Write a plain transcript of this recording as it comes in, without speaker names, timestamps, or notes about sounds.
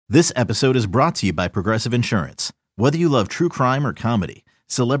This episode is brought to you by Progressive Insurance. Whether you love true crime or comedy,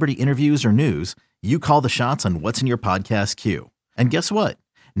 celebrity interviews or news, you call the shots on what's in your podcast queue. And guess what?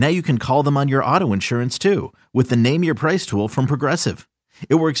 Now you can call them on your auto insurance too with the Name Your Price tool from Progressive.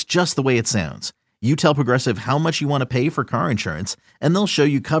 It works just the way it sounds. You tell Progressive how much you want to pay for car insurance, and they'll show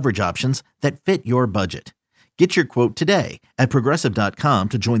you coverage options that fit your budget. Get your quote today at Progressive.com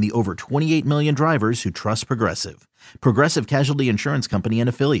to join the over 28 million drivers who trust Progressive. Progressive Casualty Insurance Company and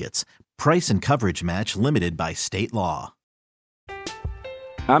Affiliates. Price and coverage match limited by state law.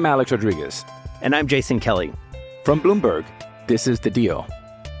 I'm Alex Rodriguez. And I'm Jason Kelly. From Bloomberg, this is The Deal.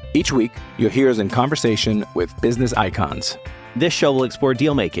 Each week, you'll hear us in conversation with business icons. This show will explore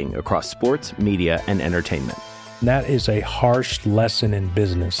deal-making across sports, media, and entertainment. That is a harsh lesson in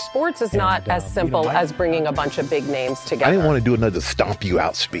business. Sports is not as simple as bringing a bunch of big names together. I didn't want to do another stomp you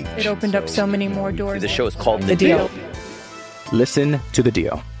out speech. It opened up so many more doors. The show is called The Deal. Listen to The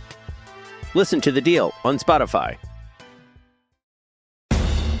Deal. Listen to The Deal on Spotify.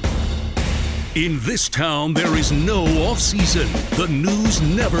 In this town, there is no off-season. The news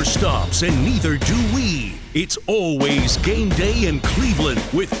never stops, and neither do we. It's always game day in Cleveland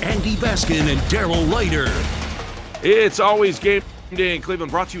with Andy Baskin and Daryl Ryder. It's always game day in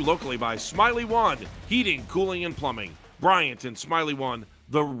Cleveland, brought to you locally by Smiley One, heating, cooling, and plumbing. Bryant and Smiley One,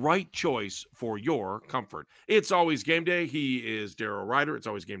 the right choice for your comfort. It's always game day. He is Daryl Ryder. It's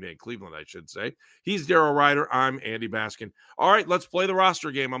always game day in Cleveland, I should say. He's Daryl Ryder. I'm Andy Baskin. All right, let's play the roster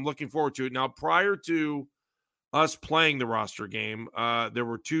game. I'm looking forward to it. Now, prior to us playing the roster game, there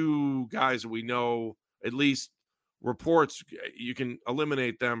were two guys that we know, at least reports, you can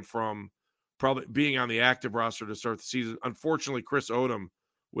eliminate them from probably being on the active roster to start the season. Unfortunately, Chris Odom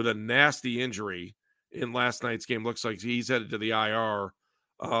with a nasty injury in last night's game. Looks like he's headed to the IR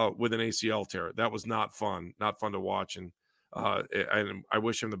with an ACL tear. That was not fun to watch. And I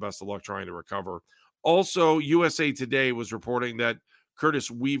wish him the best of luck trying to recover. Also, USA Today was reporting that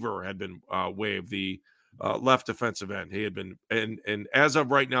Curtis Weaver had been waived, the left defensive end. He had been, and as of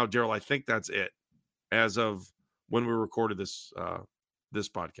right now, Daryl, I think that's it. As of when we recorded this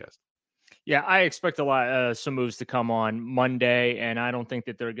podcast. Yeah, I expect a lot, some moves to come on Monday, and I don't think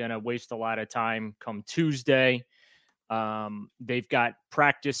that they're going to waste a lot of time come Tuesday. They've got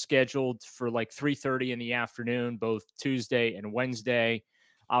practice scheduled for like 3:30 in the afternoon, both Tuesday and Wednesday.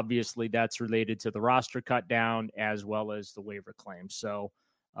 Obviously, that's related to the roster cut down as well as the waiver claim. So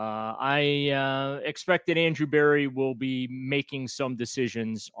I expect that Andrew Berry will be making some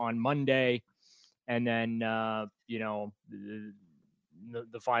decisions on Monday, and then,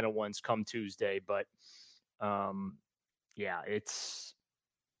 the final ones come Tuesday. But yeah, it's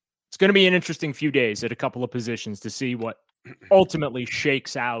going to be an interesting few days at a couple of positions to see what ultimately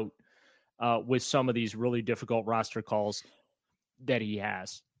shakes out with some of these really difficult roster calls that he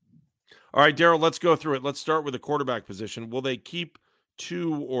has. All right, Daryl, let's go through it. Let's start with the quarterback position. Will they keep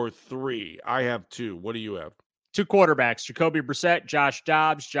 2 or 3? I have 2. What do you have? 2 quarterbacks, Jacoby Brissett, Josh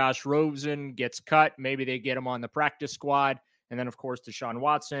Dobbs. Josh Rosen gets cut. Maybe they get him on the practice squad. And then, of course, Deshaun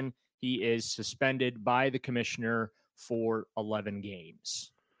Watson, he is suspended by the commissioner for 11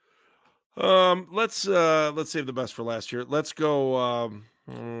 games. Let's save the best for last year. Let's go.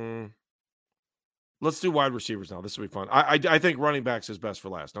 Let's do wide receivers now. This will be fun. I think running backs is best for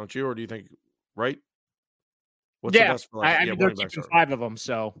last, don't you? Or do you think, right? What's the best for last? I mean, they're keeping 5 of them,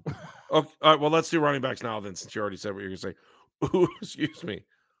 so. Okay, all right, well, let's do running backs now then, since you already said what you're going to say. Excuse me.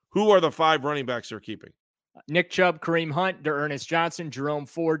 Who are the 5 running backs they're keeping? Nick Chubb, Kareem Hunt, D'Ernest Johnson, Jerome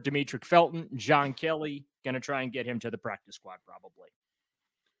Ford, Demetric Felton, John Kelly. Going to try and get him to the practice squad probably.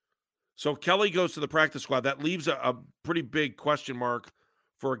 So Kelly goes to the practice squad. That leaves a pretty big question mark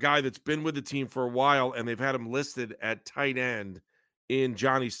for a guy that's been with the team for a while, and they've had him listed at tight end in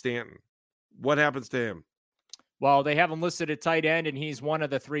Johnny Stanton. What happens to him? Well, they have him listed at tight end, and he's one of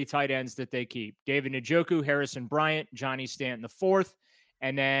the 3 tight ends that they keep. David Njoku, Harrison Bryant, Johnny Stanton IV.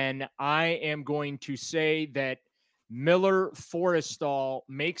 And then I am going to say that Miller Forrestall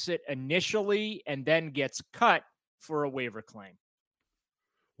makes it initially and then gets cut for a waiver claim.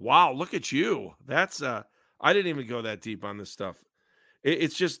 Wow, look at you. That's I didn't even go that deep on this stuff.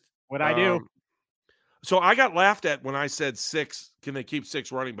 It's just what I do. So I got laughed at when I said 6. Can they keep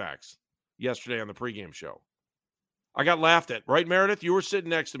 6 running backs yesterday on the pregame show? I got laughed at, right, Meredith? You were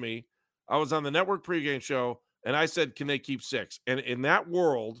sitting next to me. I was on the network pregame show. And I said, can they keep 6? And in that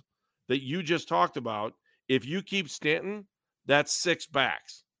world that you just talked about, if you keep Stanton, that's 6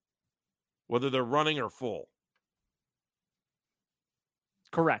 backs, whether they're running or full.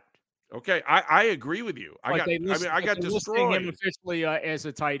 Correct. Okay, I agree with you. I got destroyed. Him officially as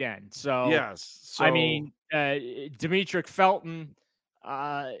a tight end. So yes, I mean, Demetric Felton.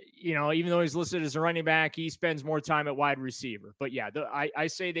 Even though he's listed as a running back, he spends more time at wide receiver. But yeah, I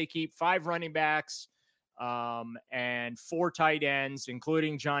say they keep 5 running backs and 4 tight ends,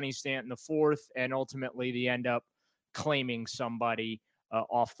 including Johnny Stanton, the 4th, and ultimately they end up claiming somebody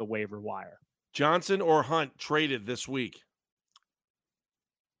off the waiver wire. Johnson or Hunt traded this week?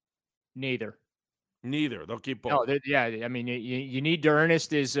 Neither. They'll keep both. No, I mean, you need to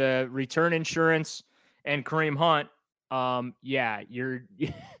Ernest is return insurance and Kareem Hunt.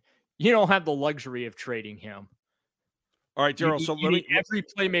 You don't have the luxury of trading him. All right, Daryl. So let me every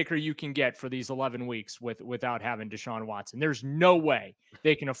playmaker you can get for these 11 weeks without having Deshaun Watson. There's no way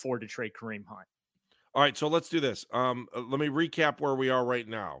they can afford to trade Kareem Hunt. All right, so let's do this. Let me recap where we are right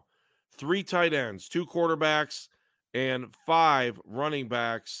now. 3 tight ends, 2 quarterbacks, and 5 running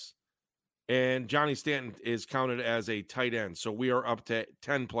backs. And Johnny Stanton is counted as a tight end. So we are up to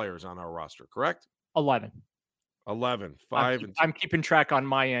 10 players on our roster, correct? 11. 5. I'm keeping track on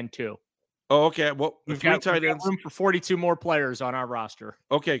my end too. Oh, okay. Well, we've 3 got tight ends. Room for 42 more players on our roster.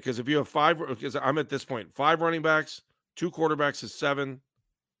 Okay, because if you have 5, because I'm at this point, 5 running backs, 2 quarterbacks is 7.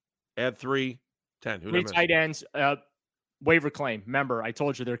 Add 3, 10. 3 tight ends. Waiver claim. Remember, I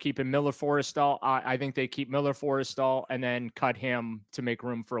told you they're keeping Miller Forrestall. I think they keep Miller Forrestall and then cut him to make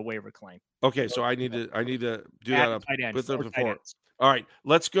room for a waiver claim. Okay, so I need to do that up with them before. Ends. All right,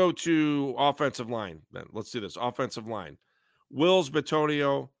 let's go to offensive line then. Let's do this. Offensive line. Wills,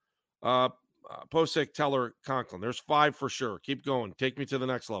 Bitonio, Posick, Teller, Conklin. There's 5 for sure. Keep going. Take me to the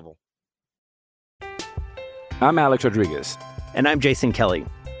next level. I'm Alex Rodriguez. And I'm Jason Kelly.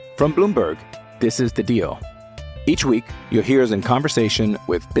 From Bloomberg, this is The Deal. Each week, you'll hear us in conversation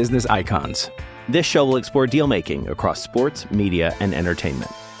with business icons. This show will explore deal-making across sports, media, and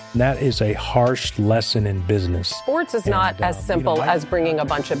entertainment. That is a harsh lesson in business. Sports is not as simple as bringing a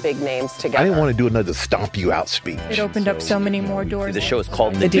bunch of big names together. I didn't want to do another stomp you out speech. It opened up so many more doors. The show is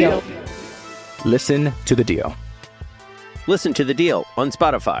called The Deal. Listen to The Deal. Listen to The Deal on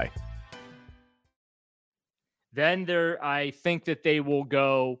Spotify. Then I think that they will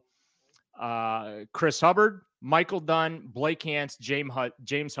go Chris Hubbard, Michael Dunn, Blake Hance, James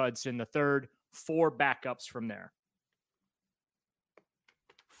Hudson, the 3rd, 4 backups from there.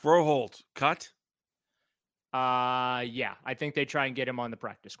 Froholt, cut? Yeah, I think they try and get him on the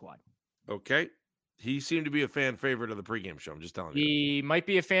practice squad. Okay. He seemed to be a fan favorite of the pregame show. I'm just telling you. He might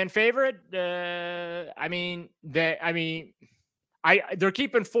be a fan favorite. They're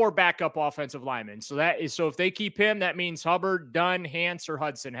keeping 4 backup offensive linemen. So if they keep him, that means Hubbard, Dunn, Hance, or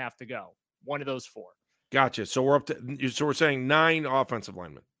Hudson have to go. One of those 4. Gotcha. So we're saying 9 offensive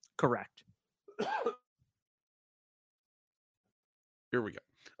linemen. Correct. Here we go.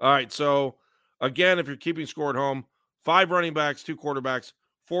 All right. So again, if you're keeping score at home, 5 running backs, 2 quarterbacks,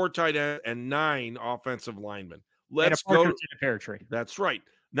 4 tight ends, and 9 offensive linemen. Let's go to the pear tree. That's right.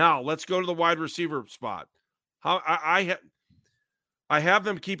 Now let's go to the wide receiver spot. I have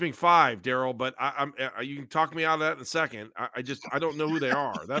them keeping 5, Daryl, but you can talk me out of that in a second. I don't know who they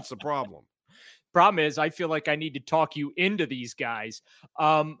are. That's the problem. Problem is, I feel like I need to talk you into these guys.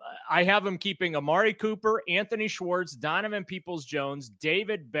 I have them keeping Amari Cooper, Anthony Schwartz, Donovan Peoples-Jones,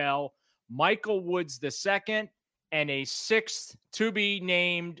 David Bell, Michael Woods II, and a 6th to be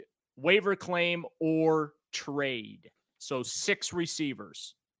named waiver claim or trade. So 6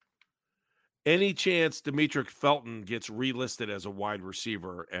 receivers. Any chance Demetric Felton gets relisted as a wide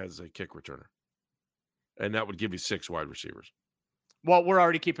receiver as a kick returner? And that would give you 6 wide receivers. Well, we're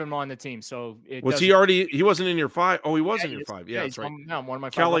already keeping him on the team, so he wasn't in your 5? Oh, he was in your 5. Yeah, that's right. One of my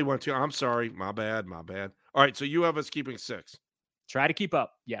 5. Kelly went to. I'm sorry, my bad. All right, so you have us keeping 6. Try to keep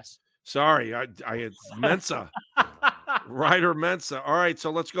up. Yes. Sorry, I had Mensa. Ryder Mensa. All right,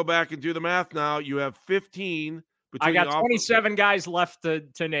 so let's go back and do the math now. You have 15. I got 27 guys left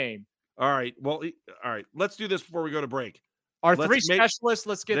to name. All right. Well, all right. Let's do this before we go to break. Our 3 specialists,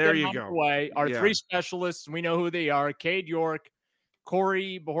 let's get them out of the way. Our 3 specialists, we know who they are. Cade York,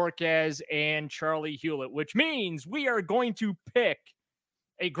 Corey Bojorquez, and Charlie Hewlett, which means we are going to pick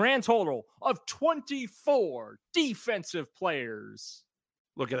a grand total of 24 defensive players.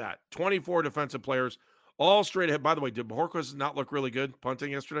 Look at that. 24 defensive players, all straight ahead. By the way, did Bojorquez not look really good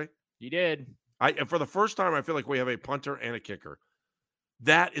punting yesterday? He did. For the first time, I feel like we have a punter and a kicker.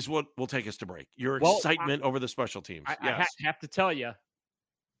 That is what will take us to break. Your excitement over the special teams. I have to tell you,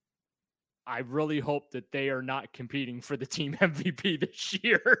 I really hope that they are not competing for the team MVP this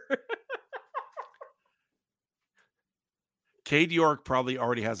year. Cade York probably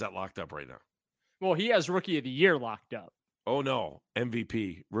already has that locked up right now. Well, he has Rookie of the Year locked up. Oh, no.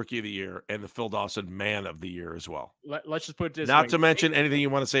 MVP, Rookie of the Year, and the Phil Dawson Man of the Year as well. Let's just put it this Not way. to mention anything you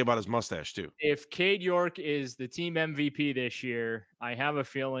want to say about his mustache, too. If Cade York is the team MVP this year, I have a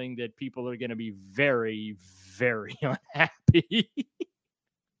feeling that people are going to be very, very unhappy.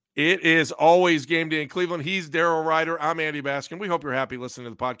 It is always game day in Cleveland. He's Daryl Ryder. I'm Andy Baskin. We hope you're happy listening to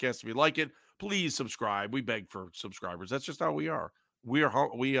the podcast. If you like it, please subscribe. We beg for subscribers. That's just how we are.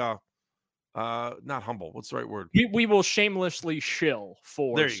 Not humble. What's the right word? We will shamelessly shill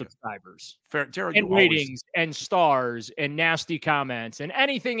for subscribers. Fair, Derek, and ratings and stars and nasty comments and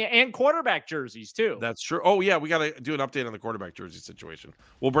anything, and quarterback jerseys too. That's true. Oh yeah, we got to do an update on the quarterback jersey situation.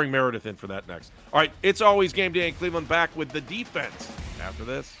 We'll bring Meredith in for that next. All right, it's always game day in Cleveland. Back with the defense after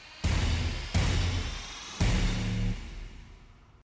this.